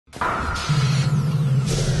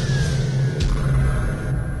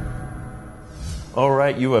All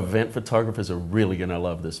right, you event photographers are really going to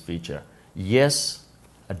love this feature. Yes,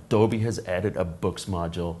 Adobe has added a books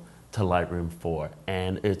module to Lightroom 4,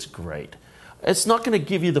 and it's great. It's not going to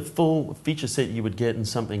give you the full feature set you would get in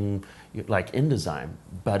something like InDesign,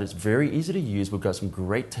 but it's very easy to use. We've got some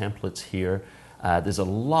great templates here. There's a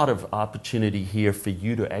lot of opportunity here for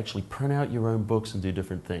you to actually print out your own books and do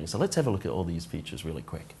different things. So let's have a look at all these features really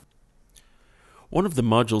quick. One of the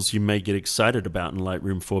modules you may get excited about in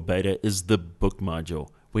Lightroom 4 Beta is the book module.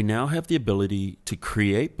 We now have the ability to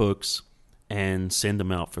create books and send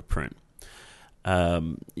them out for print.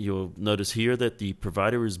 You'll notice here that the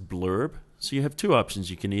provider is Blurb. So you have two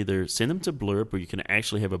options. You can either send them to Blurb, or you can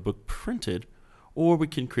actually have a book printed, or we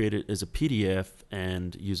can create it as a PDF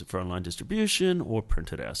and use it for online distribution or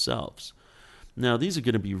print it ourselves. Now, these are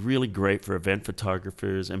going to be really great for event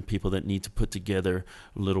photographers and people that need to put together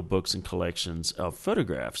little books and collections of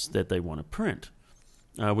photographs that they want to print.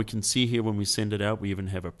 We can see here when we send it out, we even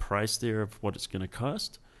have a price there of what it's going to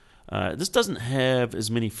cost. This doesn't have as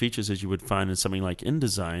many features as you would find in something like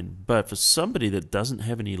InDesign, but for somebody that doesn't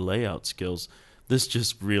have any layout skills, this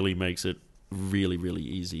just really makes it really, really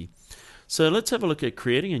easy. So let's have a look at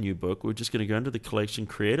creating a new book. We're just going to go into the collection,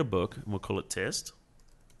 create a book, and we'll call it Test.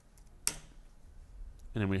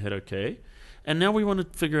 And then we hit OK. And now we want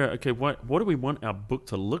to figure out, okay, what do we want our book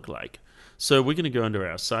to look like? So we're going to go under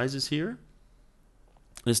our sizes here.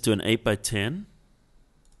 Let's do an 8 by 10.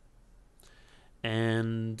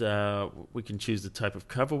 And we can choose the type of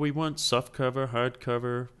cover we want, soft cover, hard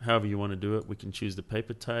cover, however you want to do it. We can choose the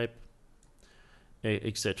paper type,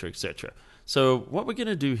 etc., etc. So what we're going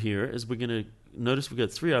to do here is we're going to notice we've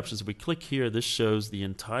got three options. If we click here, this shows the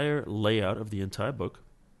entire layout of the entire book.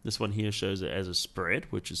 This one here shows it as a spread,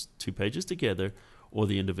 which is 2 pages together, or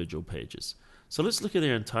the individual pages. So let's look at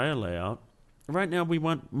their entire layout. Right now we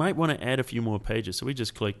might want to add a few more pages. So we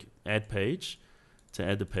just click Add Page to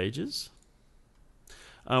add the pages.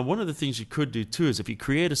 One of the things you could do too is if you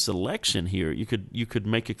create a selection here, you could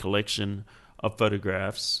make a collection of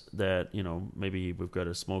photographs that, maybe we've got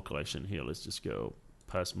a small collection here. Let's just go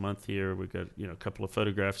past month here. We've got, a couple of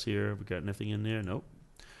photographs here. We've got nothing in there. Nope.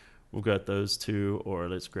 We've got those two, or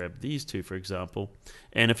let's grab these two, for example.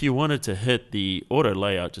 And if you wanted to hit the auto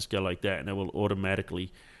layout, just go like that, and it will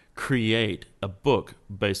automatically create a book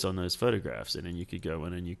based on those photographs. And then you could go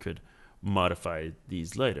in and you could modify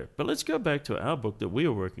these later. But let's go back to our book that we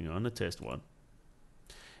were working on, the test one.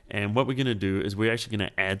 And what we're going to do is we're actually going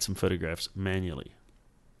to add some photographs manually.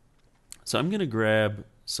 So I'm going to grab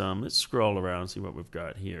some. Let's scroll around and see what we've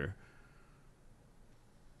got here.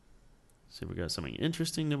 See if we got something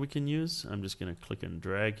interesting that we can use. I'm just going to click and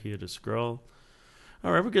drag here to scroll.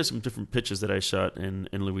 All right, we've got some different pictures that I shot in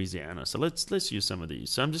Louisiana. So let's use some of these.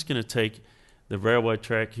 So I'm just going to take the railway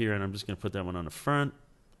track here, and I'm just going to put that one on the front,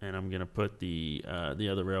 and I'm going to put the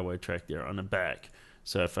other railway track there on the back.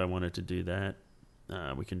 So if I wanted to do that,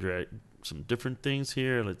 we can drag some different things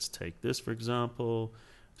here. Let's take this, for example.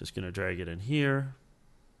 Just going to drag it in here.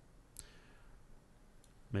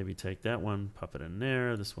 Maybe take that one, pop it in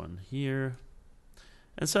there, this one here.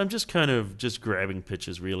 And so I'm just kind of just grabbing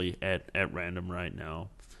pictures really at random right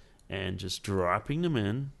now and just dropping them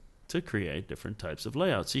in to create different types of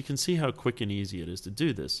layouts. So you can see how quick and easy it is to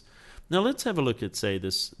do this. Now let's have a look at, say,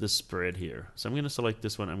 this spread here. So I'm going to select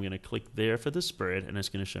this one. I'm going to click there for the spread, and it's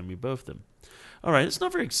going to show me both of them. All right, it's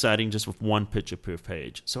not very exciting just with one picture per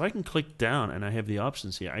page. So I can click down, and I have the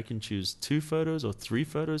options here. I can choose 2 photos or 3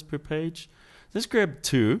 photos per page. Let's grab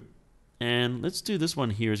 2, and let's do this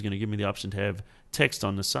one here is going to give me the option to have text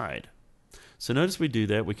on the side. So notice we do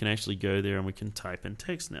that. We can actually go there and we can type in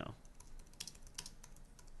text now.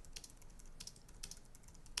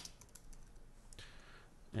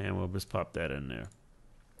 And we'll just pop that in there.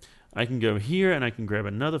 I can go here and I can grab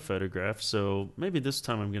another photograph. So maybe this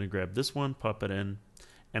time I'm going to grab this one, pop it in,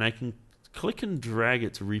 and I can click and drag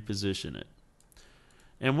it to reposition it.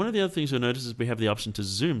 And one of the other things you'll notice is we have the option to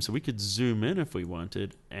zoom. So we could zoom in if we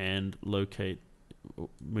wanted and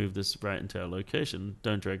move this right into our location.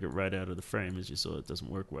 Don't drag it right out of the frame. As you saw, it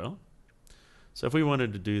doesn't work well. So if we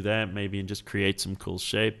wanted to do that, maybe and just create some cool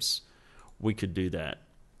shapes, we could do that.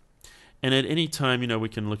 And at any time, we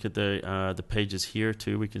can look at the pages here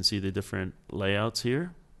too. We can see the different layouts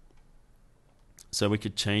here. So we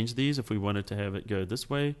could change these if we wanted to have it go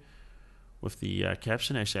this way. With the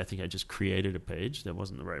caption, actually, I think I just created a page. That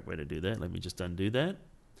wasn't the right way to do that. Let me just undo that.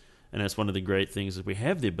 And that's one of the great things is we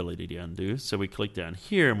have the ability to undo. So we click down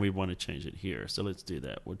here, and we want to change it here. So let's do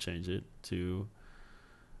that. We'll change it to,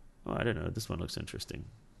 I don't know. This one looks interesting.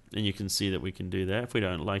 And you can see that we can do that. If we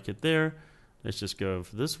don't like it there, let's just go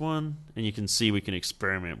for this one. And you can see we can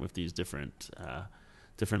experiment with these different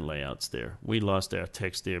different layouts there. We lost our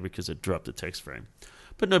text there because it dropped the text frame.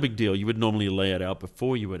 But no big deal. You would normally lay it out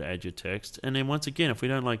before you would add your text. And then once again, if we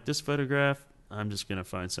don't like this photograph, I'm just going to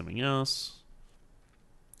find something else.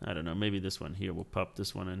 I don't know, maybe this one here. We'll pop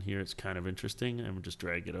this one in here. It's kind of interesting. And we'll just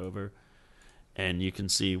drag it over. And you can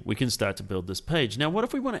see we can start to build this page. Now, what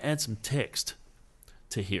if we want to add some text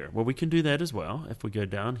to here? Well, we can do that as well. If we go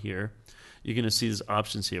down here, you're going to see there's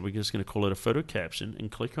options here. We're just going to call it a photo caption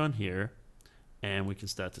and click on here. And we can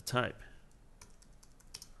start to type.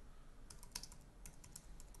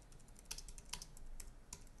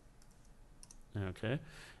 Okay,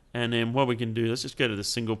 and then what we can do, let's just go to the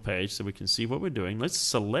single page so we can see what we're doing. Let's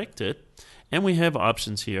select it, and we have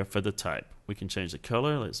options here for the type. We can change the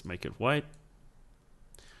color. Let's make it white.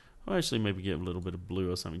 Or actually maybe get a little bit of blue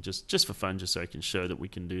or something, just for fun, just so I can show that we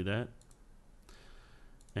can do that.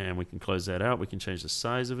 And we can close that out. We can change the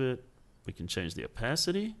size of it. We can change the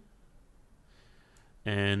opacity.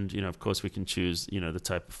 And, of course we can choose, the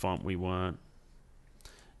type of font we want.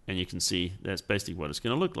 And you can see that's basically what it's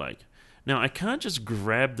going to look like. Now, I can't just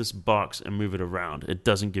grab this box and move it around. It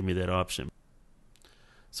doesn't give me that option.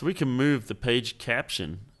 So we can move the page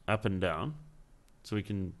caption up and down. So we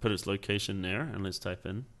can put its location there, and let's type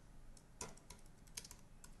in.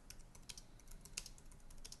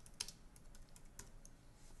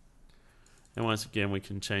 And once again, we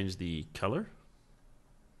can change the color.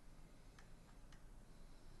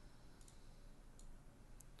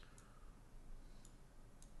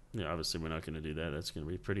 Yeah, obviously we're not going to do that. That's going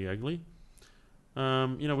to be pretty ugly.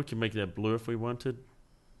 We can make that blue if we wanted.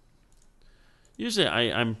 Usually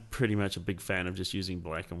I'm pretty much a big fan of just using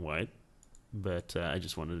black and white, but I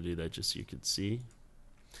just wanted to do that just so you could see.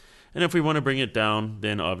 And if we want to bring it down,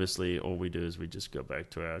 then obviously all we do is we just go back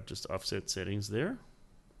to our just offset settings there.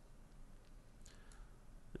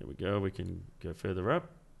 There we go. We can go further up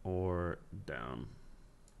or down.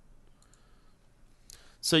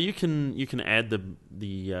 So you can add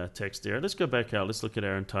the text there. Let's go back out. Let's look at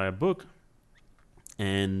our entire book.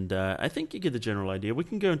 And I think you get the general idea. We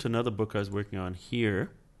can go into another book I was working on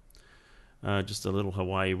here. Just a little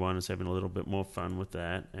Hawaii one. I was having a little bit more fun with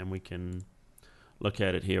that. And we can look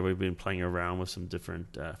at it here. We've been playing around with some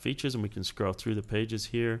different features. And we can scroll through the pages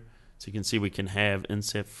here. So you can see we can have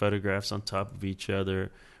inset photographs on top of each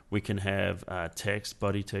other. We can have text,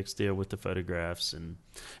 body text there with the photographs and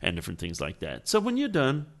different things like that. So when you're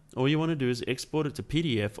done, all you want to do is export it to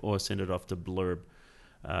PDF or send it off to Blurb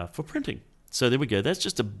for printing. So there we go. That's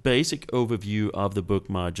just a basic overview of the book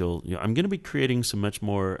module. I'm going to be creating some much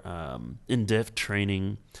more in-depth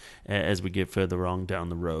training as we get further on down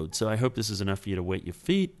the road. So I hope this is enough for you to wet your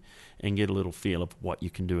feet and get a little feel of what you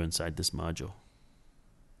can do inside this module.